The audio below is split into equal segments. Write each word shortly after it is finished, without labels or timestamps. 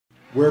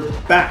We're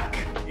back.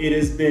 It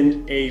has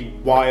been a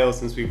while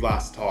since we've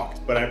last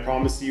talked, but I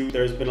promise you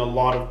there's been a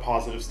lot of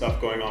positive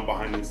stuff going on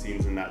behind the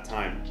scenes in that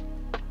time.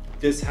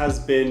 This has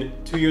been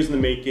 2 years in the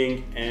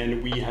making,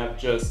 and we have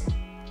just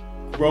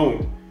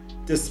grown.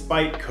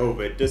 Despite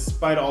COVID,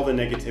 despite all the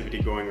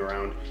negativity going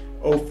around,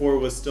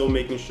 O4 was still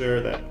making sure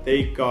that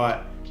they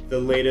got the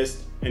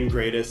latest and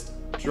greatest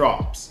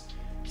drops.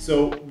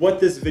 So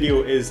what this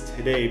video is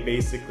today,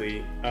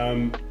 basically,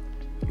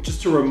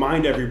 just to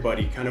remind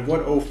everybody kind of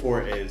what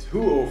O4 is,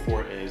 who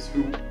O4 is,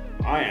 who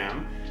I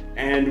am,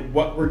 and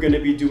what we're going to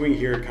be doing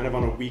here kind of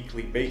on a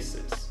weekly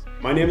basis.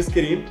 My name is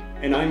Karim,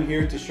 and I'm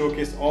here to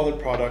showcase all the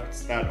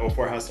products that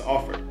O4 has to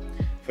offer.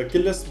 For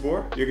كل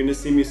أسبوع, you're going to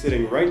see me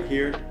sitting right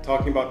here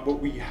talking about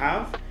what we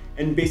have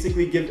and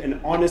basically give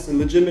an honest and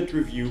legitimate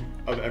review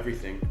of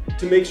everything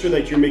to make sure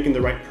that you're making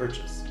the right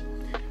purchase.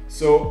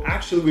 So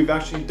we've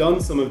actually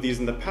done some of these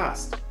in the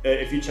past.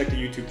 If you check the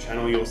YouTube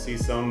channel, you'll see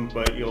some,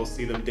 but you'll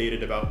see them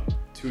dated about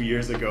 2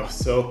 years ago.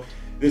 So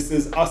this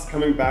is us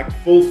coming back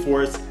full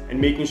force and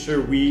making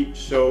sure we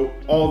show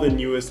all the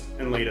newest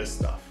and latest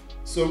stuff.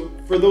 So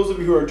for those of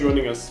you who are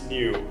joining us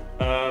new,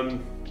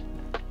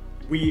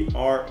 we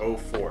are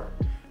O4.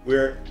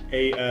 We're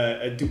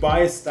a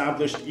Dubai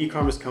established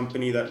e-commerce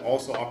company that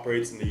also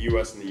operates in the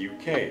US and the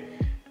UK.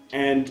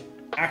 And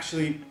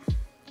actually,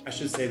 I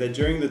should say that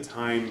during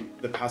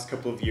the past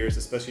couple of years,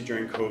 especially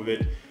during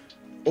COVID,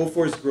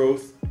 O4's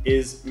growth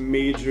is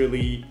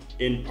majorly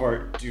in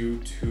part due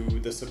to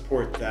the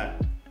support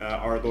that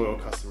our loyal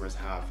customers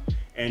have.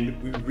 And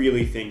we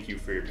really thank you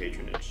for your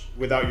patronage.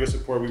 Without your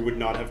support, we would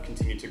not have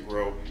continued to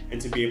grow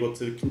and to be able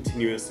to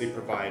continuously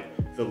provide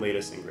the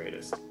latest and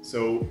greatest.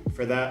 So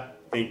for that,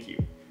 thank you.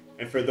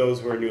 And for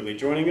those who are newly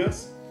joining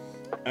us,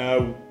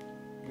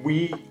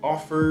 we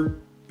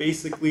offer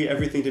basically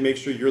everything to make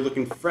sure you're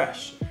looking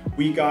fresh.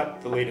 We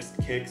got the latest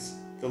kicks,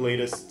 the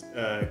latest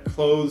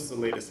clothes, the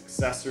latest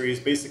accessories,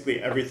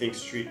 basically everything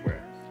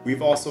streetwear.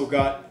 We've also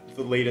got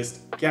the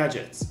latest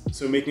gadgets,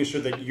 so making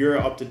sure that you're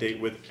up to date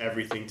with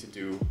everything to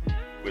do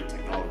with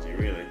technology,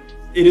 really.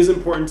 It is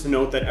important to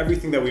note that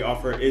everything that we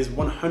offer is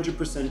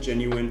 100%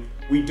 genuine.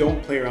 We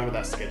don't play around with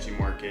that sketchy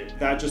market.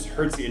 That just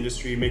hurts the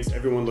industry, makes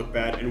everyone look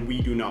bad, and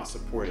we do not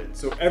support it.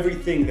 So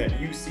everything that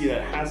you see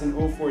that has an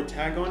O4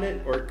 tag on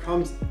it or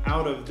comes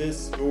out of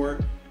this store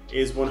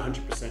is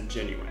 100%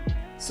 genuine.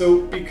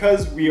 So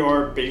because we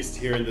are based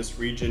here in this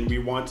region, we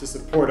want to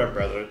support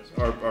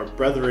our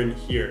brethren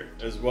here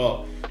as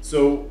well.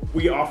 So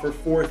we offer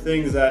 4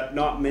 things that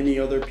not many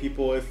other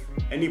people, if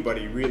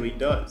anybody, really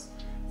does.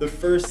 The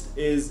first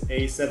is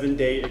a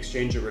 7-day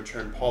exchange or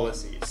return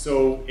policy.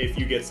 So if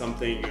you get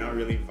something, you're not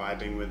really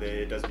vibing with it,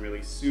 it doesn't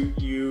really suit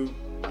you,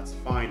 that's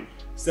fine.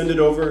 Send it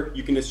over,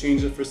 you can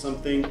exchange it for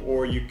something,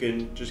 or you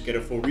can just get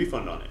a full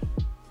refund on it.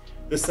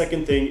 The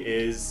second thing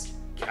is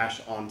cash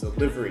on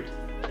delivery.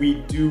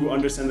 We do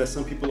understand that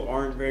some people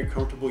aren't very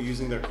comfortable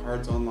using their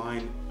cards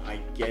online. I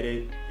get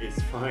it, it's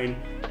fine.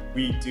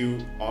 We do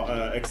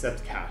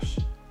accept cash.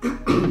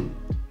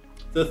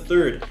 The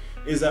third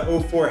is that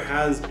O4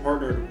 has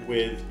partnered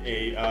with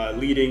a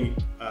leading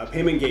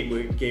payment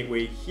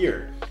gateway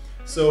here.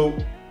 So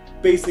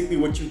basically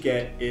what you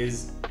get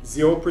is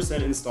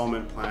 0%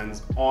 installment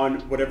plans on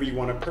whatever you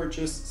want to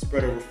purchase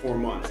spread over 4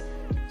 months.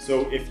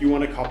 So if you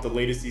want to cop the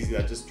latest Easy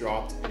that just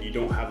dropped and you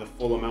don't have the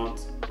full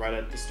amount right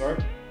at the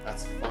start,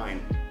 that's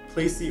fine.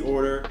 Place the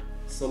order,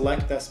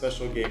 select that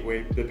special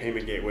gateway, the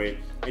payment gateway,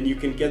 and you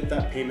can get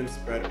that payment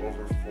spread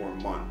over 4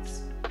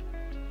 months.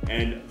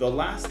 And the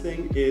last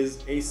thing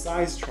is a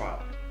size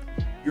trial.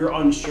 You're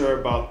unsure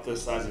about the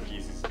size of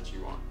Yeezys that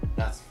you want.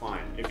 That's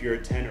fine. If you're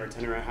a 10 or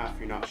 10.5,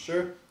 you're not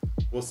sure,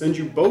 we'll send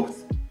you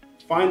both.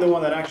 Find the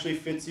one that actually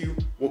fits you,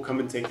 we'll come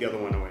and take the other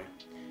one away.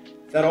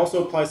 That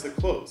also applies to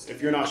clothes.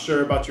 If you're not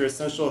sure about your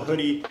essential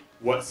hoodie,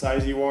 what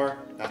size you are,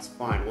 that's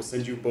fine. We'll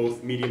send you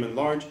both medium and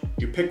large.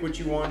 You pick what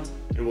you want,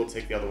 and we'll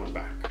take the other one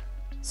back.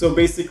 So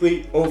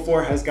basically,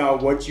 O4 has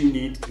got what you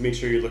need to make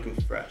sure you're looking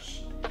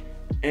fresh.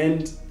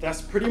 And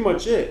that's pretty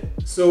much it.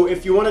 So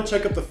if you want to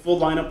check out the full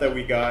lineup that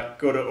we got,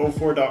 go to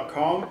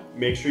o4.com.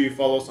 Make sure you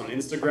follow us on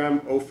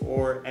Instagram,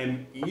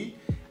 O4ME,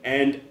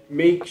 and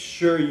make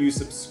sure you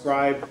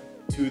subscribe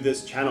to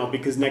this channel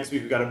because next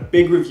week we've got a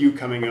big review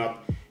coming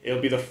up.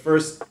 It'll be the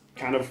first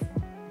kind of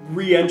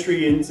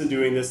re-entry into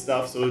doing this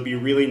stuff, so it'll be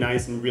really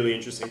nice and really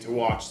interesting to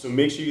watch. So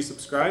make sure you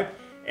subscribe,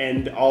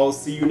 and I'll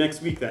see you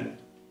next week then.